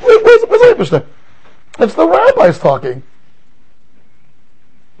race, where's the Eibishter? It's the rabbis talking.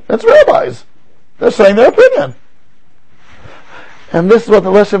 It's rabbis. They're saying their opinion. And this is what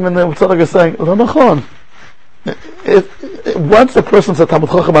the Leshem and the Tzadok are saying. Lo nachon. Once a person's a Talmud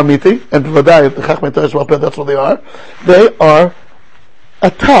Chacham Amiti, and V'dai, the Chachmei Torah Sheba'al Peh, that's what they are a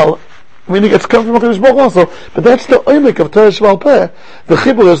Tal, meaning it's come from HaKadosh Baruch Hu also, but that's the oimik of Torah Sheba'al Peh. The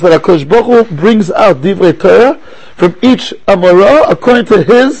chibur is that HaKadosh Baruch Hu brings out Divrei Torah from each Amorah according to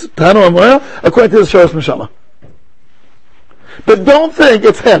his Tanu Amorah, according to his Shoros Neshama. But don't think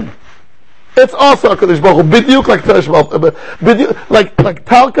it's him. It's also HaKadosh Baruch Hu, B'diuk like Torah Sheba'al Peh, B'diuk, like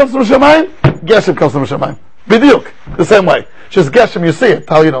Tal comes from Shemayim, Geshem comes from Shemayim. B'diuk, the same way. Just Geshem you see it,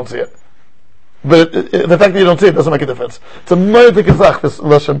 Tal you don't see it. But the fact that you don't see it doesn't make a difference. It's a moedik gezach, this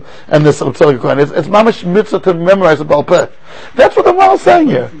Leshem and this Tzadok Kohen. It's mamash mitzvah to memorize the Baal Peh. That's what the Maharal is saying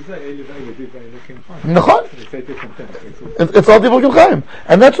here. It's all Divrei Elokim Chaim.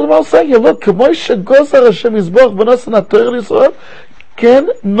 And that's what the Maharal is saying here. Look, k'moy shegozar Hashem Yisborach b'nosan HaTorah Yisrael, ken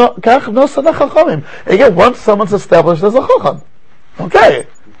kach nosan HaChachamim. Again, once someone's established as a Chacham. Okay.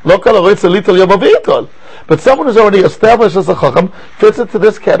 Lo kol haroitz litol yom v'yitol. But someone who's already established as a Chacham fits into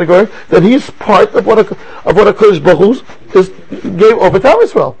this category that he's part of what a HaKadosh Baruch Hu gave over to Am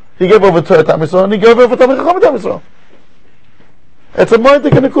Yisrael. He gave over to Am Yisrael and he gave over to Am Yisrael. It's a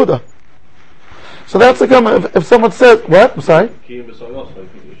moedik and a kuda. So that's the comment. If someone says, what? I'm sorry? The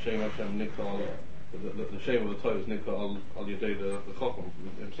shame of the Torah is Nikla al Yadei the Chacham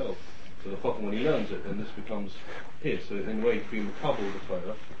himself. So the Chacham, when he learns it, then this becomes his. So in a way, being the Kabul of the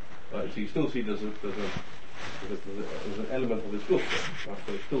Torah, so you still see there's an element of his book. So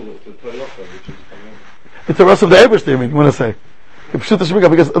it's still the Torah which is coming in. It's the rest of the Eibishter, you mean, you want to say? Because, that's what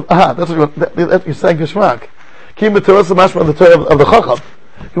you want, you're saying Geshmak. Kim b'Torah mashma the Torah of the Chacham.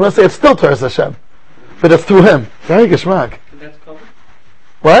 You want to say it's still Torah Hashem, but it's through him. Very Geshmak. That's covered?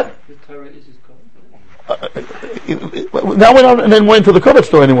 What? The Torah is his covered. Now we're not and went to the Kovetz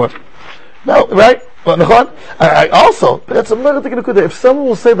store anymore. No, right? I also, that's a little bit Nekuda. If someone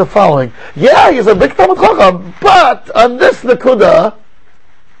will say the following, yeah, he's a big Talmud Chacham, but on this Nekuda,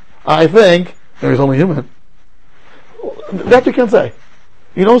 I think, he's only human. That you can say.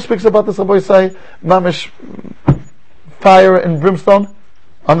 You know who speaks about this, Rabbi say, Mamish, fire and brimstone,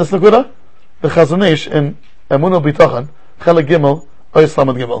 on this Nekuda? The Chazon Ish in Emunah B'Tachan, Chelek Gimel, Oyes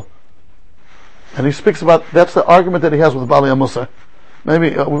Lamed Gimel. And he speaks about, that's the argument that he has with Bali HaMusar.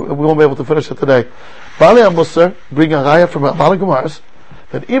 Maybe we won't be able to finish it today. Bali HaMusar bring a raya from Bali Gemaras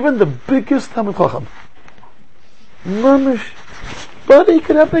that even the biggest Talmud Chacham, mamish, but he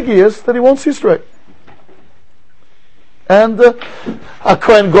can have negias that he won't see straight. And a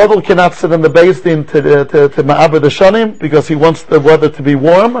Kohen Gadol cannot sit in the Beis Din to Ma'aber the Shanim because he wants the weather to be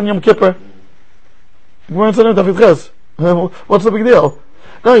warm on Yom Kippur. What's the big deal?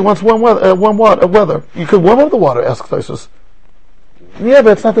 No, he wants warm weather. You could warm up the water, asks Tosus. Yeah,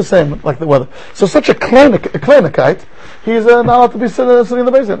 but it's not the same like the weather. So such a Kleinikite, he's not allowed to be sitting in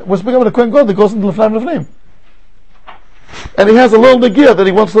the Beis Din. What's becoming a Kohen Gadol that goes into Lefnaim. And he has a little negia that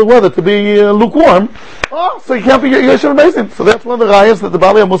he wants the weather to be lukewarm. Oh, so he can't be Yeshua Beis. So that's one of the rayas that the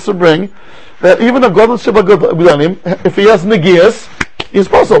Bali Muslim bring, that even a Gadol Shabbat if he has negias, he's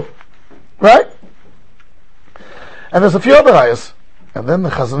possible. Right? And there's a few other rayas. And then the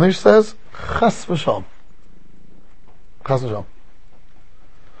Chazon Ish says, Chas v'shalom. Chas v'shalom.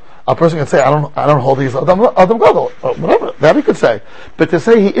 A person can say, I don't hold these Adam Gadol. Whatever. That he could say. But to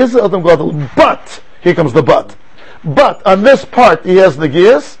say he is Adam Gadol, but, here comes the but. But on this part he has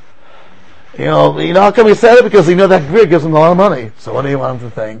negias. You know how come he said it? Because he knew that Gvir gives him a lot of money. So what do you want him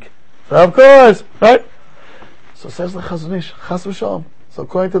to think? So of course, right? So says the Chazon Ish, Chas v'shalom. So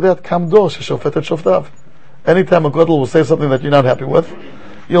according to that, Kamdor sheshofetet shoftav. Anytime a Gadol will say something that you're not happy with,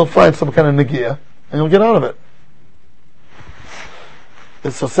 you'll find some kind of negia, and you'll get out of it.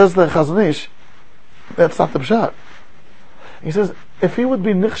 And so says the Chazon Ish, that's not the pshat. He says, if he would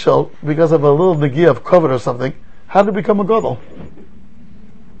be nichshel because of a little negia of covet or something, how to become a Gadol?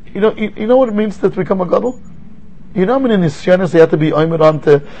 You know what it means to become a Gadol? You know how many nisyanas he had to be oimed on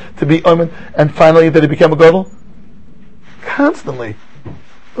to be oimed, and finally that he became a Gadol? Constantly.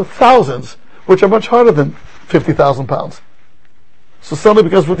 Thousands, which are much harder than 50,000 pounds. So suddenly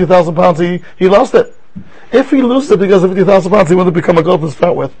because 50,000 pounds he lost it. If he loses it because of 50,000 pounds, he wouldn't become a Gadol to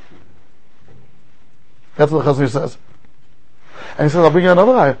start with. That's what the Chazon Ish says. And he says, I'll bring you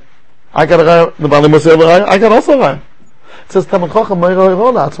another raya. I got a raya, the Bali Muslim raya, I got also a raya. It says,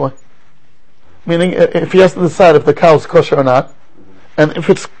 meaning, if he has to decide if the cow is kosher or not, and if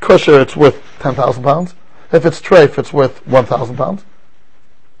it's kosher, it's worth 10,000 pounds. If it's treif, it's worth 1,000 pounds.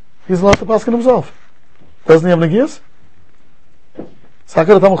 He's allowed to paskin himself. Doesn't he have negias?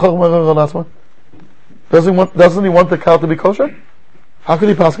 Doesn't he want the cow to be kosher? How could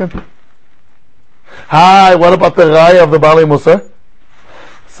he paskin? Hi, what about the raya of the Bali Musar?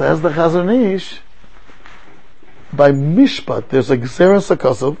 Says the Chazon Ish, by mishpat, there's a gzeras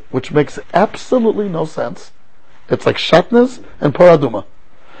hakosov, which makes absolutely no sense. It's like shatnez and paraduma.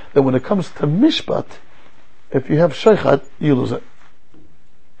 That when it comes to mishpat, if you have sheichat, you lose it.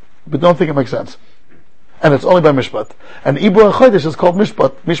 But don't think it makes sense. And it's only by mishpat. And Ibur HaChodesh is called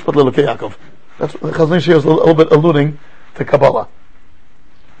mishpat lelukei Yaakov. That's what the Chazon Ish is a little bit alluding to Kabbalah.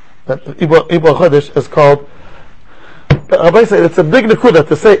 That Ibur HaChodesh is called, Rabbi said it's a big nekuda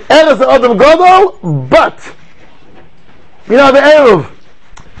to say, Eres Adam Gadol, but, the Eruv,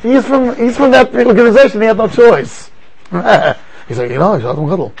 he's from that organization, he had no choice. He's like, he's Adam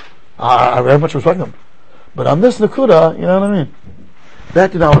Gadol. I very much respect him. But on this nekuda, you know what I mean?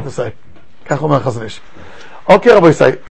 That you know what to say. Kach omer Chazon Ish. Okay, Rabbi say.